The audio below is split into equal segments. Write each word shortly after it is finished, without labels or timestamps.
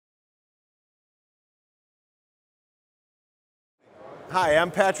Hi,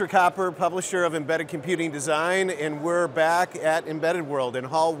 I'm Patrick Hopper, publisher of Embedded Computing Design, and we're back at Embedded World in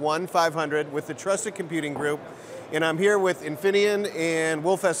Hall 1500 with the Trusted Computing Group. And I'm here with Infineon and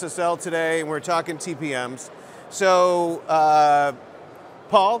WolfSSL today, and we're talking TPMs. So,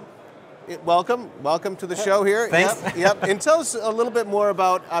 Paul, welcome to the show here. Thanks. Yep. And tell us a little bit more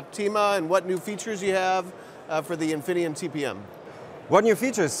about OPTIGA and what new features you have for the Infineon TPM. What new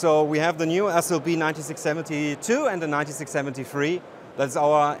features? So we have the new SLB 9672 and the 9673. That's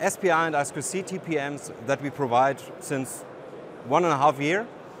our SPI and I2C TPMs that we provide since 1.5 years.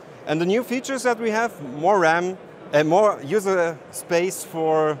 And the new features that we have, more RAM and more user space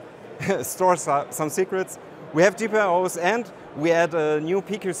for store some secrets. We have GPIOs and we add a new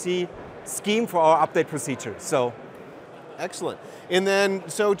PQC scheme for our update procedure. So, excellent. And then,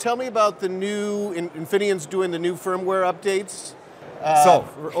 so tell me about the new, Infineon's doing the new firmware updates.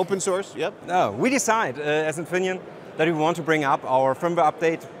 For open source, yep. No, we decide as Infineon that we want to bring up our firmware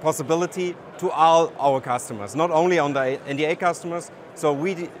update possibility to all our customers, not only on the NDA customers. So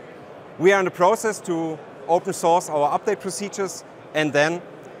we are in the process to open source our update procedures, and then,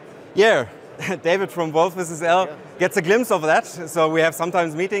 David from WolfSSL gets a glimpse of that. So we have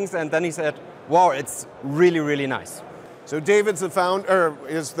sometimes meetings, and then he said, "Wow, it's really, really nice." So David's the founder,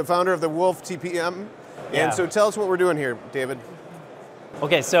 is the founder of the WolfTPM, and so tell us what we're doing here, David.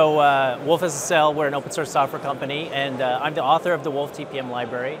 Okay, so WolfSSL, we're an open source software company, and I'm the author of the WolfTPM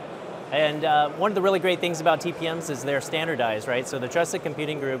library. And one of the really great things about TPMs is they're standardized, right? So the Trusted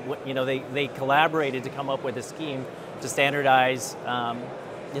Computing Group, they collaborated to come up with a scheme to standardize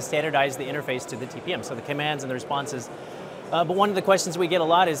the interface to the TPM, so the commands and the responses. But one of the questions we get a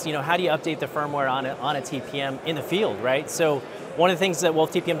lot is, how do you update the firmware on a TPM in the field, right? So one of the things that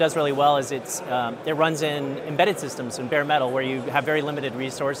WolfTPM does really well is it runs in embedded systems in bare metal where you have very limited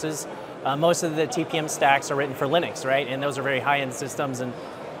resources. Most of the TPM stacks are written for Linux, right? And those are very high-end systems, and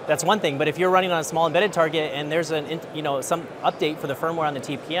that's one thing. But if you're running on a small embedded target and there's some update for the firmware on the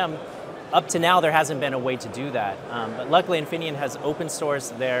TPM, up to now there hasn't been a way to do that. But luckily Infineon has open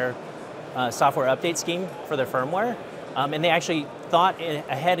sourced their software update scheme for their firmware. And they actually thought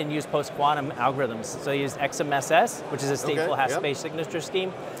ahead and used post-quantum algorithms. So they used XMSS, which is a stateful hash-space signature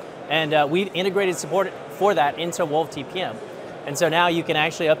scheme. And we integrated support for that into WolfTPM. And so now you can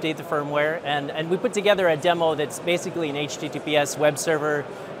actually update the firmware. And we put together a demo that's basically an HTTPS web server.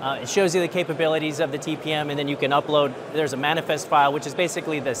 It shows you the capabilities of the TPM, and then you can upload, there's a manifest file, which is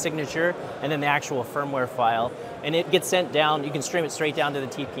basically the signature, and then the actual firmware file. And it gets sent down, you can stream it straight down to the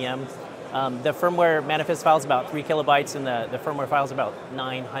TPM. The firmware manifest file is about 3 kilobytes, and the firmware file is about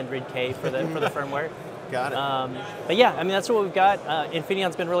 900K for the firmware. Got it. But yeah, I mean, that's what we've got.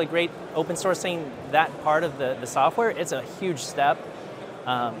 Infineon's been really great open sourcing that part of the software. It's a huge step,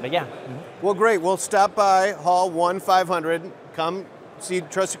 but yeah. Well, great. We'll stop by Hall 1500, come see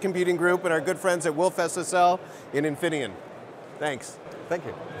Trusted Computing Group and our good friends at WolfSSL in Infineon. Thanks. Thank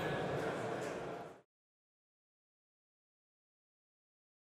you.